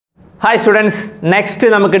Hi students, next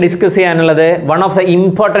we discuss one of the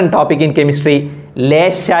important topic in chemistry,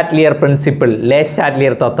 Chatelier principle,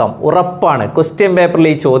 Chatelier tatham. Urappana, question paper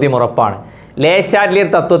li chodyam urappana. Chatelier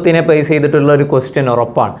tathwathine base cheyidittulla oru question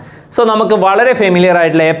urappana. So namukku valare familiar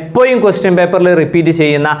aayittulla eppoyum question paper li repeat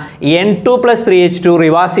cheyyunna N2 plus 3H2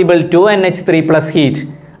 reversible 2NH3 plus heat.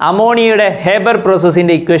 Ammonia Haber process in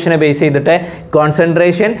the equation base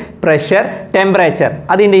concentration, pressure, temperature.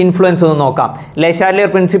 That is the influence of the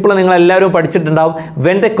Chatelier principle.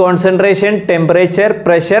 When the concentration, temperature,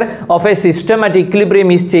 pressure of a system at equilibrium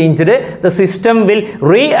is changed, the system will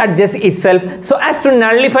readjust itself so as to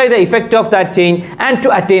nullify the effect of that change and to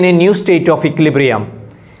attain a new state of equilibrium.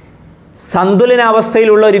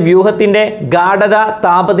 സന്തുലനാവസ്ഥയിലുള്ള ഒരു വ്യൂഹത്തിന്റെ ഗാഢത,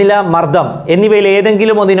 താപനില, മർദ്ദം എന്നിവയിൽ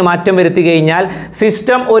ഏതെങ്കിലും ഒന്നിന് മാറ്റം വരുത്തി കഴിഞ്ഞാൽ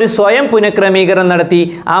സിസ്റ്റം ഒരു സ്വയം പുനഃക്രമീകരണം നടത്തി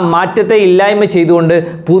ആ മാറ്റത്തെ ഇല്ലായ്മ ചെയ്തുകൊണ്ട്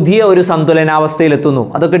പുതിയ ഒരു സന്തുലനാവസ്ഥയിൽ എത്തുന്നു.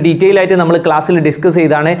 അതൊക്കെ ഡീറ്റെയിൽ ആയിട്ട് നമ്മൾ ക്ലാസ്സിൽ ഡിസ്കസ്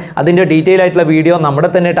ചെയ്താണ്. അതിന്റെ ഡീറ്റെയിൽ ആയിട്ടുള്ള വീഡിയോ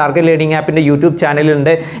നമ്മുടെ തന്നെ target learning ആപ്പിന്റെ YouTube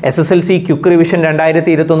ചാനലിലുണ്ട്. SSLC quick revision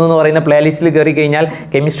 2021 എന്ന് പറയുന്ന പ്ലേലിസ്റ്റിൽ കയറി കഴിഞ്ഞാൽ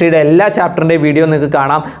കെമിസ്ട്രിയുടെ എല്ലാ ചാപ്റ്ററിന്റെ വീഡിയോ നിങ്ങൾക്ക്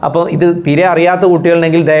കാണാം. അപ്പോൾ ഇത് തീരെ അറിയാത്ത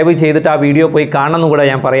കുട്ടികളുണ്ടെങ്കിൽ ദയവ് ചെയ്തിട്ട് ആ വീഡിയോ പോയി കാണണമെന്ന് കൂടെ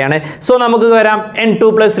ഞാൻ പറയാണ്. So നമുക്ക് വരാം N2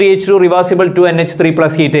 plus 3H2 reversible 2NH3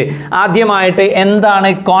 plus heat. ആദ്യമായിട്ട് എന്താണ്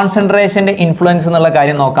കോൺസെൻട്രേഷന്റെ ഇൻഫ്ലുവൻസ് എന്നുള്ള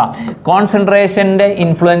കാര്യം നോക്കാം. കോൺസെൻട്രേഷന്റെ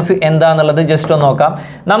ഇൻഫ്ലുവൻസ് എന്താണെന്നുള്ളത് ജസ്റ്റ് ഒന്ന് നോക്കാം.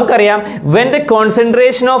 നമുക്കറിയാം when the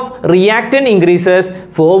concentration of reactant increases,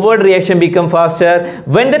 forward reaction become faster.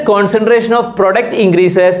 When the concentration of product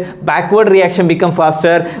increases, backward reaction become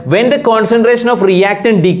faster. When the concentration of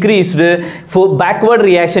reactant decreased, backward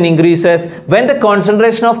reaction increases. When the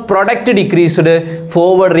concentration of product decreased,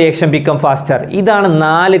 forward reaction become faster. ഇതാണ്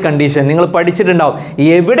 4 condition. നിങ്ങൾ പഠിച്ചിട്ടുണ്ടാവും.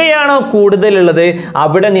 എവിടെയാണോ കൂടുതലുള്ളത്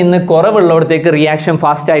അവിടെ നിന്ന് കുറവുള്ളിടത്തേക്ക് reaction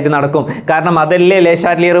fast ആയിട്ട് നടക്കും. കാരണം അതല്ലേ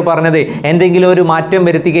ലേഷാറ്റ്ലിയർ പറഞ്ഞത്, എന്തെങ്കിലും ഒരു മാറ്റം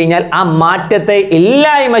വരുത്തി കഴിഞ്ഞാൽ ആ മാറ്റത്തെ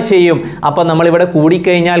ഇല്ലായ്മ ചെയ്യും. അപ്പോൾ നമ്മളിവിടെ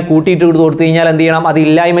കൂടിക്കഴിഞ്ഞാൽ കൂട്ടിയിട്ട് കൊടുത്തു കഴിഞ്ഞാൽ എന്ത് ചെയ്യണം? അത്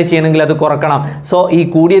ഇല്ലായ്മ ചെയ്യണമെങ്കിൽ അത് കുറക്കണം. സോ ഈ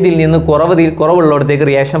കൂടിയതിൽ നിന്ന് കുറവുള്ളിടത്തേക്ക്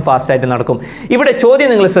റിയാക്ഷൻ ഫാസ്റ്റ് ആയിട്ട് നടക്കും. ഇവിടെ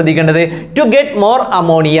ചോദ്യം നിങ്ങൾ ശ്രദ്ധിക്കേണ്ടത്, ടു ഗെറ്റ്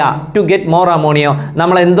മോർ അമോണിയ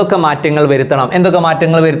നമ്മൾ എന്തൊക്കെ മാറ്റങ്ങൾ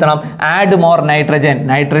വരുത്തണം? Add more nitrogen.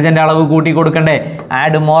 നൈട്രജന്റെ അളവ് കൂട്ടി കൊടുക്കണ്ടേ?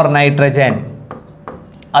 Add more nitrogen.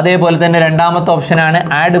 അതേപോലെ തന്നെ രണ്ടാമത്തെ ഓപ്ഷനാണ്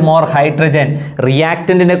ആഡ് മോർ ഹൈഡ്രജൻ.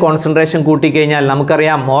 റിയാക്റ്റന്റിന്റെ കോൺസെൻട്രേഷൻ കൂട്ടിക്കഴിഞ്ഞാൽ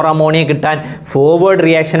നമുക്കറിയാം മോർ അമോണിയ കിട്ടാൻ ഫോർവേഡ്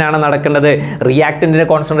റിയാക്ഷൻ ആണ് നടക്കേണ്ടത്. റിയാക്റ്റന്റിന്റെ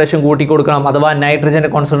കോൺസെൻട്രേഷൻ കൂട്ടി കൊടുക്കണം, അഥവാ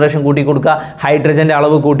നൈട്രജന്റെ കോൺസെൻട്രേഷൻ കൂട്ടി കൊടുക്കുക, ഹൈഡ്രജന്റെ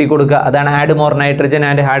അളവ് കൂട്ടി കൊടുക്കുക. അതാണ് add more nitrogen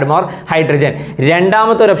and add more hydrogen.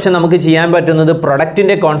 രണ്ടാമത്തെ ഒരു ഓപ്ഷൻ നമുക്ക് ചെയ്യാൻ പറ്റുന്നത്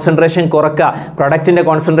പ്രൊഡക്റ്റിന്റെ കോൺസെൻട്രേഷൻ കുറക്കുക. പ്രൊഡക്റ്റിന്റെ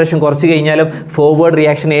കോൺസെൻട്രേഷൻ കുറച്ച് കഴിഞ്ഞാലും ഫോർവേഡ്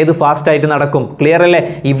റിയാക്ഷൻ ഏത് ഫാസ്റ്റ് ആയിട്ട് നടക്കും? ക്ലിയർ അല്ലേ?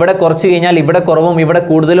 ഇവിടെ കുറച്ച് കഴിഞ്ഞാൽ ഇവിടെ കുറവും ഇവിടെ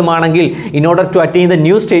കൂടുതലുമാണെങ്കിൽ in order to attain the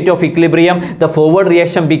new state of equilibrium, the forward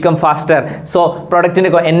reaction become faster. So product in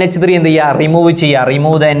NH3 എന്ത് ചെയ്യുക?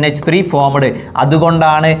 remove the NH3 formed.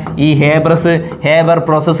 അതുകൊണ്ടാണ് ഈ ഹേബർ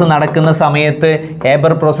പ്രോസസ്സ്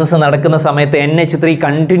നടക്കുന്ന സമയത്ത് NH3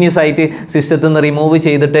 കണ്ടിന്യൂസ് ആയിട്ട് സിസ്റ്റത്തിൽ നിന്ന് റിമൂവ്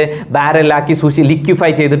ചെയ്തിട്ട് ബാരലാക്കി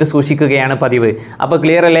ലിക്വിഫൈ ചെയ്തിട്ട് സൂക്ഷിക്കുകയാണ് പതിവ്. അപ്പോൾ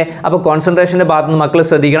ക്ലിയർ അല്ലേ? അപ്പോൾ കോൺസെൻട്രേഷന്റെ ഭാഗത്ത് നിന്ന് മക്കൾ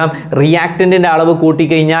ശ്രദ്ധിക്കണം. റിയാക്റ്റന്റിന്റെ അളവ്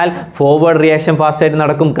കൂട്ടിക്കഴിഞ്ഞാൽ ഫോർവേഡ് റിയാക്ഷൻ ഫാസ്റ്റ് ആയിട്ട്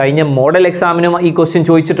നടക്കും. കഴിഞ്ഞ മോഡൽ എക്സാമിനും ഈ ക്വസ്റ്റ്യൻ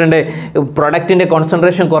ചോദിച്ചിട്ടുണ്ട്. പ്രൊഡക്റ്റിന്റെ കോൺസെൻട്രേഷൻ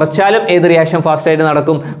കുറച്ചാലും ഏത് റിയാക്ഷൻ ഫാസ്റ്റ് ആയിട്ട്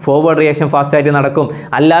നടക്കും? ഫോർവേഡ് റിയാക്ഷൻ ഫാസ്റ്റ് ആയിട്ട് നടക്കും.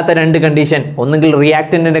 അല്ലാത്ത രണ്ട് കണ്ടീഷൻ, ഒന്നുകിൽ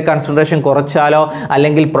റിയാക്റ്റന്റിന്റെ കോൺസെൻട്രേഷൻ കുറച്ചാലോ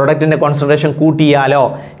അല്ലെങ്കിൽ പ്രൊഡക്റ്റിന്റെ കോൺസെൻട്രേഷൻ കൂട്ടിയാലോ,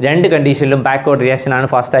 രണ്ട് കണ്ടീഷനിലും ബാക്ക്വേർഡ് റിയാക്ഷൻ ആണ്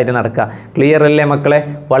ഫാസ്റ്റ് ആയിട്ട് നടക്കുക. ക്ലിയർ അല്ലേ മക്കളെ?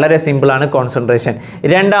 വളരെ സിമ്പിൾ ആണ് കോൺസെൻട്രേഷൻ.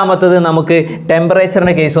 രണ്ടാമത്തത് നമുക്ക്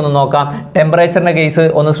ടെമ്പറേച്ചറിന്റെ കേസ് ഒന്ന് നോക്കാം. ടെമ്പറേച്ചറിന്റെ കേസ്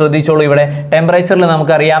ഒന്ന് ശ്രദ്ധിച്ചോളൂ. ഇവിടെ ടെമ്പറേച്ചറിൽ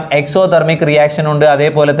നമുക്കറിയാം എക്സോതെർമിക് റിയാക്ഷൻ ഉണ്ട്,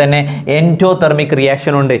 അതേപോലെ തന്നെ എൻഡോതെർമിക്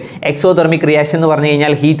റിയാക്ഷൻ ഉണ്ട്. എക്സോതെർമിക് റിയാക്ഷൻ എന്ന് പറഞ്ഞു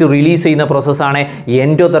കഴിഞ്ഞാൽ ഹീറ്റ് റിലീസ് ചെയ്യുന്ന പ്രോസസ്സാണ്.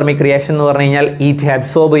 എൻഡോതെർമിക് റിയാക്ഷൻ എന്ന് പറഞ്ഞു കഴിഞ്ഞാൽ ഹീറ്റ്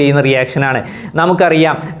അബ്സോർബ് ചെയ്യുന്ന റിയാക്ഷനാണ്.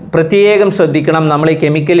 നമുക്കറിയാം, പ്രത്യേകം ശ്രദ്ധിക്കണം, നമ്മൾ ഈ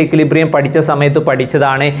കെമിക്കൽ ഇക്വിലിബ്രിയം പഠിച്ച സമയത്ത്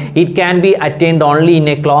പഠിച്ചതാണ്. It can be attained only in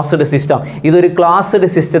A closed system. ഇതൊരു ക്ലോസ്ഡ്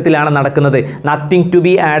സിസ്റ്റത്തിലാണ് നടക്കുന്നത്. Nothing to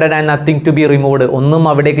B added and nothing to be removed. ഒന്നും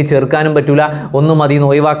അവിടേക്ക് ചേർക്കാനും പറ്റില്ല, ഒന്നും അതിൽ നിന്ന്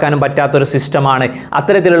ഒഴിവാക്കാനും പറ്റാത്തൊരു സിസ്റ്റമാണ്.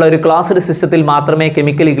 അത്തരത്തിലുള്ള ഒരു ക്ലോസ്ഡ് സിസ്റ്റത്തിൽ മാത്രമേ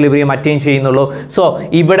കെമിക്കൽ ഇക്വിലിബ്രിയം അറ്റൈൻ ചെയ്യുന്നുള്ളൂ. സോ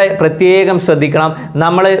ഇവിടെ പ്രത്യേകം ശ്രദ്ധിക്കണം,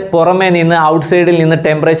 നമ്മൾ പുറമേ നിന്ന് ഔട്ട്സൈഡിൽ നിന്ന്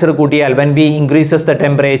ടെമ്പറേച്ചർ കൂട്ടിയാൽ when we increases the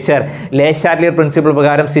temperature, Le Chatelier principle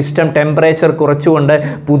പ്രകാരം സിസ്റ്റം ടെമ്പറേച്ചർ കുറച്ചുകൊണ്ട്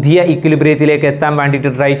പുതിയ ഇക്വിലിബ്രിയത്തിലേക്ക് എത്താൻ വേണ്ടിയിട്ട്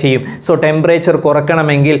ട്രൈ ചെയ്യും. സോ ടെമ്പറേച്ചർ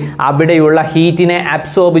കുറയ്ക്കണമെങ്കിൽ അവിടെയുള്ള ഹീറ്റിനെ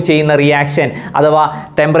അബ്സോർബ് ചെയ്യുന്ന റിയാക്ഷൻ, അഥവാ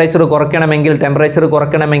ടെമ്പറേച്ചർ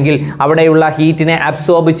കുറയ്ക്കണമെങ്കിൽ അവിടെയുള്ള ഹീറ്റിനെ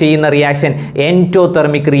അബ്സോർബ് ചെയ്യുന്ന reaction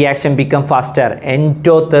endothermic reaction become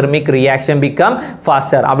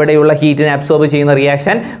faster. അവിടെയുള്ള ഹീറ്റിനെ അബ്സോർബ് ചെയ്യുന്ന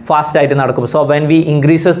റിയാക്ഷൻ ഫാസ്റ്റ് ആയിട്ട് നടക്കും. So when we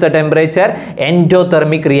increases the temperature,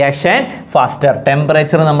 endothermic reaction faster.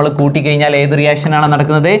 Temperature നമ്മൾ കൂട്ടിക്കഴിഞ്ഞാൽ ഏത് റിയാക്ഷനാണ്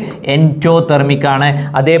നടക്കുന്നത്? എൻഡോതെർമിക് ആണ്.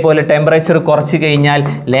 അതേപോലെ ടെമ്പറേച്ചർ കുറച്ച് കഴിഞ്ഞാൽ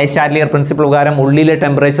ലേ ചാറ്റ്ലിയർ പ്രിൻസിപ്പിൾ പ്രകാരം ഉള്ളിലെ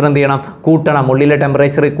ടെമ്പറേച്ചർ എന്ത് ചെയ്യണം? കൂട്ടണം. ഉള്ളിലെ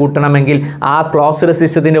ടെമ്പറേച്ചർ കൂട്ടണമെങ്കിൽ ആ ക്ലോസ്ഡ്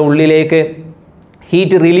സിസ്റ്റത്തിൻ്റെ ഉള്ളിലേക്ക്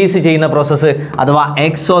ഹീറ്റ് റിലീസ് ചെയ്യുന്ന പ്രോസസ്സ് അഥവാ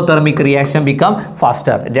എക്സോതെർമിക് റിയാക്ഷൻ ബിക്കം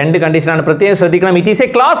ഫാസ്റ്റർ. രണ്ട് കണ്ടീഷനാണ്, പ്രത്യേകം ശ്രദ്ധിക്കണം. It is A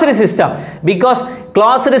closed system. Because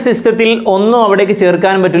closed സിസ്റ്റത്തിൽ ഒന്നും അവിടേക്ക്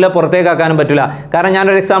ചേർക്കാനും പറ്റില്ല, പുറത്തേക്കാക്കാനും പറ്റില്ല. കാരണം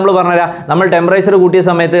ഞാനൊരു എക്സാമ്പിൾ പറഞ്ഞുതരാം. നമ്മൾ ടെമ്പറേച്ചർ കൂട്ടിയ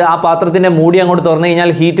സമയത്ത് ആ പാത്രത്തിൻ്റെ മൂടി അങ്ങോട്ട് തുറന്നു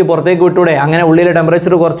കഴിഞ്ഞാൽ ഹീറ്റ് പുറത്തേക്ക് വിട്ടൂടെ? അങ്ങനെ ഉള്ളിലെ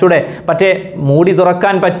ടെമ്പറേച്ചർ കുറച്ചുകൂടെ? പക്ഷേ മൂടി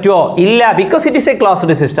തുറക്കാൻ പറ്റുമോ? ഇല്ല. Because it is A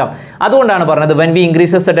closed system. അതുകൊണ്ടാണ് പറഞ്ഞത് when we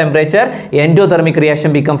increases the temperature endothermic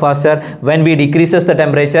reaction become faster, when we decreases the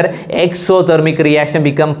temperature exothermic reaction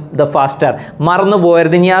become the faster. മറന്നു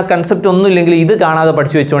പോയരുത്. ഇനി ആ കൺസെപ്റ്റ് ഒന്നും ഇല്ലെങ്കിൽ ഇത് കാണാതെ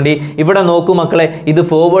പഠിച്ചു വെച്ചോണ്ടി. ഇവിടെ നോക്കൂ മക്കളെ, ഇത്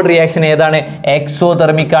ഫോർവേഡ് റിയാക്ഷൻ ഏതാണ്?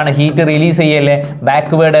 എക്സോതെർമിക് ആണ്. ഹീറ്റ് റിലീസ് ചെയ്യല്ലേ.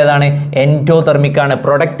 ബാക്ക്വേർഡ് ഏതാണ്? എൻഡോതെർമിക് ആണ്.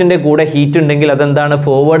 പ്രൊഡക്റ്റിന്റെ കൂടെ ഹീറ്റ് ഉണ്ടെങ്കിൽ അതെന്താണ്?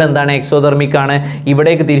 ഫോർവേഡ് എന്താണ്? എക്സോതെർമിക് ആണ്.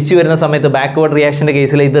 ഇവിടേക്ക് തിരിച്ചു വരുന്ന സമയത്ത് ബാക്ക്വേർഡ് റിയാക്ഷൻ്റെ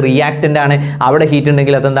കേസിൽ ഇത് റിയാക്റ്റൻ്റ് ആണ്. അവിടെ ഹീറ്റ്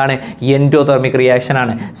ഉണ്ടെങ്കിൽ അതെന്താണ്? എൻഡോതെർമിക് റിയാക്ഷൻ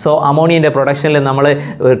ആണ്. സോ അമോണിയൻ്റെ പ്രൊഡക്ഷനിൽ നമ്മൾ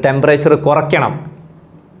ടെമ്പറേച്ചർ കുറയ്ക്കണം.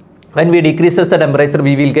 When we decreases the temperature,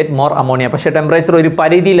 we will get more ammonia. പക്ഷേ ടെമ്പറേച്ചർ ഒരു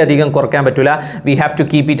പരിധിയിലധികം കുറയ്ക്കാൻ പറ്റില്ല. We have to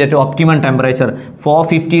keep it at optimum temperature.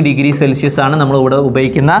 450 degree Celsius ആണ് നമ്മൾ ഇവിടെ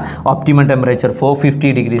ഉപയോഗിക്കുന്ന optimum temperature.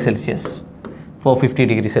 450 degree Celsius. 450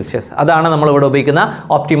 degree Celsius അതാണ് നമ്മൾ ഇവിടെ ഉപയോഗിക്കുന്ന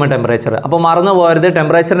ഒപ്റ്റിമം ടെമ്പറേച്ചർ. അപ്പോൾ മറന്നു പോകരുത്,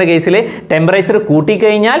 ടെമ്പറേച്ചറിൻ്റെ കേസിൽ temperature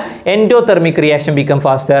കൂട്ടിക്കഴിഞ്ഞാൽ endothermic reaction become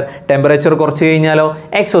faster, temperature കുറച്ച് കഴിഞ്ഞാലോ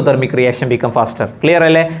exothermic reaction become faster. Clear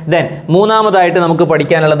അല്ലേ? ദെൻ മൂന്നാമതായിട്ട് നമുക്ക്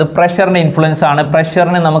പഠിക്കാനുള്ളത് പ്രഷറിൻ്റെ ഇൻഫ്ലുവൻസ് ആണ്.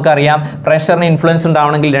 പ്രഷറിന് നമുക്കറിയാം, പ്രഷറിന് ഇൻഫ്ലുവൻസ്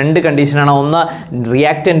ഉണ്ടാവണമെങ്കിൽ രണ്ട് കണ്ടീഷനാണ്. ഒന്ന്,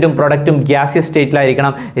 റിയാക്റ്റൻറ്റും പ്രൊഡക്റ്റും ഗ്യാസിയസ്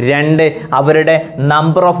സ്റ്റേറ്റിലായിരിക്കണം. രണ്ട്, അവരുടെ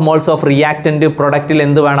number of moles of reactant പ്രൊഡക്റ്റിൽ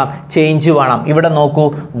എന്ത് വേണം? ചേഞ്ച് വേണം. ഇവിടെ നോക്കൂ,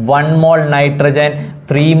 1 മോൾ നൈട്രജൻ,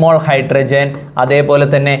 3 മോൾ ഹൈഡ്രജൻ, അതേപോലെ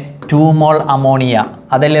തന്നെ 2 മോൾ അമോണിയ,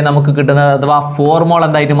 അതല്ലേ നമുക്ക് കിട്ടുന്നത്. അഥവാ 4 മോൾ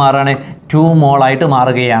എന്തായിട്ട് മാറുകയാണ്? 2 മോളായിട്ട്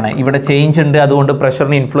മാറുകയാണ്. ഇവിടെ ചേഞ്ച് ഉണ്ട്, അതുകൊണ്ട്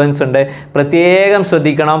പ്രഷറിന് ഇൻഫ്ലുവൻസ് ഉണ്ട്. പ്രത്യേകം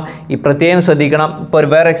ശ്രദ്ധിക്കണം. ഇപ്പോൾ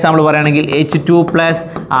വേറെ എക്സാമ്പിൾ പറയുകയാണെങ്കിൽ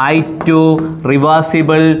H2+I2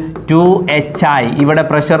 റിവേഴ്സിബിൾ 2HI. ഇവിടെ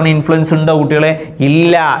പ്രഷറിന് ഇൻഫ്ലുവൻസ് ഉണ്ടോ കുട്ടികളെ?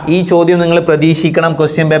 ഇല്ല. ഈ ചോദ്യം നിങ്ങൾ പ്രതീക്ഷിക്കണം,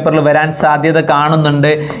 ക്വസ്റ്റ്യൻ പേപ്പറിൽ വരാൻ സാധ്യത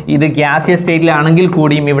കാണുന്നുണ്ട്. ഇത് ഗ്യാസിയസ് സ്റ്റേറ്റിലാണെങ്കിൽ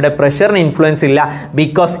കൂടിയും ഇവിടെ പ്രഷറിന് ഇൻഫ്ലുവൻസ് ഇല്ല.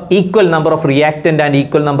 Because equal number of reactant and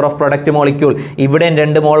equal number of product molecule. ഇവിടെ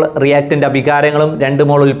 2 മോൾ റിയാക്റ്റൻ്റ് അഭികാരങ്ങളും 2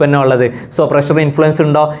 മോൾ ഉൽപ്പന്നം ഉള്ളത്. സോ പ്രഷർ ഇൻഫ്ലുവൻസ്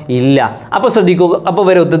ഉണ്ടോ? ഇല്ല. അപ്പോൾ ശ്രദ്ധിക്കൂ. അപ്പോൾ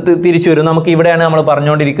തിരിച്ചു വരും. നമുക്ക് ഇവിടെയാണ് നമ്മൾ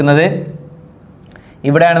പറഞ്ഞുകൊണ്ടിരിക്കുന്നത്.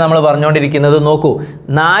 നോക്കൂ,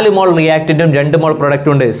 4 മോൾ റിയാക്റ്റൻറ്റും 2 മോൾ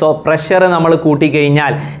പ്രൊഡക്റ്റും ഉണ്ട്. സോ പ്രഷർ നമ്മൾ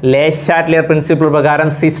കൂട്ടിക്കഴിഞ്ഞാൽ ലേ ചാറ്റ്ലിയർ പ്രിൻസിപ്പിൾ പ്രകാരം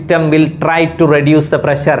system will try to reduce the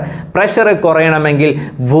pressure. Pressure കുറയണമെങ്കിൽ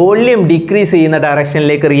volume decrease ചെയ്യുന്ന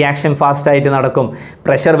ഡയറക്ഷനിലേക്ക് റിയാക്ഷൻ ഫാസ്റ്റ് ആയിട്ട് നടക്കും.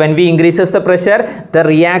 Pressure when we increases the pressure, the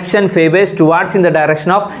reaction favours towards in the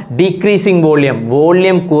direction of decreasing volume.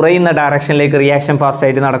 Volume കുറയുന്ന ഡയറക്ഷനിലേക്ക് reaction fast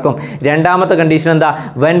ആയിട്ട് നടക്കും. രണ്ടാമത്തെ condition എന്താ?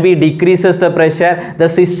 When we decreases the pressure,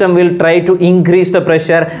 the system will try to increase the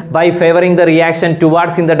pressure by favoring the reaction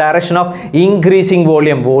towards in the direction of increasing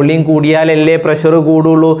volume. Volume കൂടിയാലല്ലേ pressure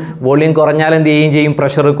കൂടുള്ളൂ. Volume കുറഞ്ഞാൽ എന്ത് ചെയ്യുകയും ചെയ്യും?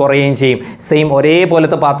 Pressure കുറയുകയും ചെയ്യും. സെയിം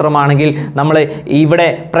ഒരേപോലത്തെ പാത്രമാണെങ്കിൽ നമ്മൾ ഇവിടെ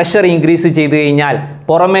പ്രഷർ ഇൻക്രീസ് ചെയ്ത് കഴിഞ്ഞാൽ,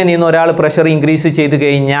 പുറമേ നിന്ന് ഒരാൾ പ്രഷർ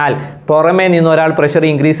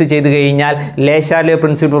ഇൻക്രീസ് ചെയ്ത് കഴിഞ്ഞാൽ ലേ ചാറ്റ്ലിയർ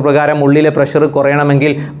പ്രിൻസിപ്പിൾ പ്രകാരം ഉള്ളിലെ പ്രഷർ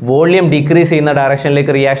കുറയണമെങ്കിൽ വോളിയം ഡിക്രീസ് ചെയ്യുന്ന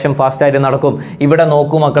ഡയറക്ഷനിലേക്ക് റിയാക്ഷൻ ഫാസ്റ്റ് ആയിട്ട് നടക്കും. ഇവിടെ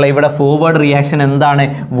നോക്കൂ മക്കളെ, ഇവിടെ ഫോർവേഡ് റിയാക്ഷൻ എന്താണ്?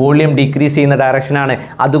 വോളിയം ഡിക്രീസ് ചെയ്യുന്ന ഡയറക്ഷനാണ്.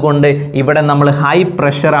 അതുകൊണ്ട് ഇവിടെ നമ്മൾ ഹൈ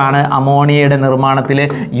പ്രഷറാണ് അമോണിയയുടെ നിർമ്മാണത്തിൽ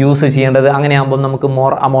യൂസ് ചെയ്യേണ്ടത്. അങ്ങനെയാകുമ്പോൾ നമുക്ക്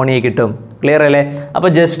മോർ അമോണിയ കിട്ടും. ക്ലിയർ അല്ലേ? അപ്പോൾ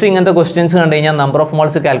ജസ്റ്റ് ഇങ്ങനത്തെ ക്വസ്റ്റ്യൻസ് കണ്ടു കഴിഞ്ഞാൽ നമ്പർ ഓഫ്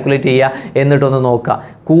മോൾസ് കാൽക്കുലേറ്റ് ചെയ്യുക, എന്നിട്ടൊന്ന് നോക്കുക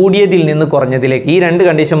കൂടിയതിൽ നിന്ന് കുറഞ്ഞതിലേക്ക്. ഈ രണ്ട്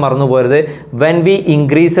കണ്ടീഷൻ മറന്നു പോരുത്. When we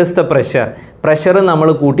increases the pressure നമ്മൾ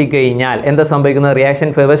കൂട്ടിക്കഴിഞ്ഞാൽ എന്താ സംഭവിക്കുന്നത്? Reaction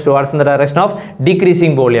favours towards in the direction of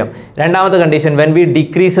decreasing volume. രണ്ടാമത്തെ condition, when we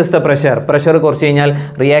decreases the pressure കുറച്ച് കഴിഞ്ഞാൽ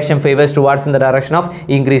reaction favours towards in the direction of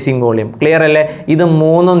increasing volume. Clear അല്ലേ? ഇത്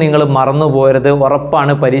മൂന്നും നിങ്ങൾ മറന്നു പോരുത്.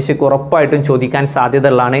 ഉറപ്പാണ്, പരീക്ഷയ്ക്ക് ഉറപ്പായിട്ടും ചോദിക്കാൻ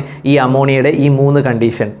സാധ്യതയുള്ളതാണ് ഈ അമോണിയയുടെ ഈ 3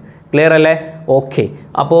 കണ്ടീഷൻ. ക്ലിയർ അല്ലേ? ഓക്കെ.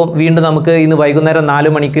 അപ്പോൾ വീണ്ടും നമുക്ക് ഇന്ന് വൈകുന്നേരം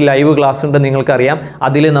 4 മണിക്ക് ലൈവ് ക്ലാസ് ഉണ്ട്, നിങ്ങൾക്കറിയാം.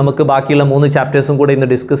 അതിൽ നമുക്ക് ബാക്കിയുള്ള 3 ചാപ്റ്റേഴ്സും കൂടെ ഇന്ന്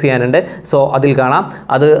ഡിസ്കസ് ചെയ്യാനുണ്ട്. സോ അതിൽ കാണാം.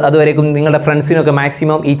 അതുവരേക്കും നിങ്ങളുടെ ഫ്രണ്ട്സിനൊക്കെ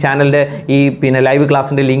മാക്സിമം ഈ ചാനലിൻ്റെ ലൈവ്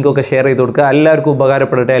ക്ലാസ്സിൻ്റെ ലിങ്കൊക്കെ ഷെയർ ചെയ്ത് കൊടുക്കുക. എല്ലാവർക്കും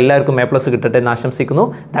ഉപകാരപ്പെടട്ടെ, എല്ലാവർക്കും A+ കിട്ടട്ടെ എന്ന് ആശംസിക്കുന്നു.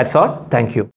 That's all. Thank you.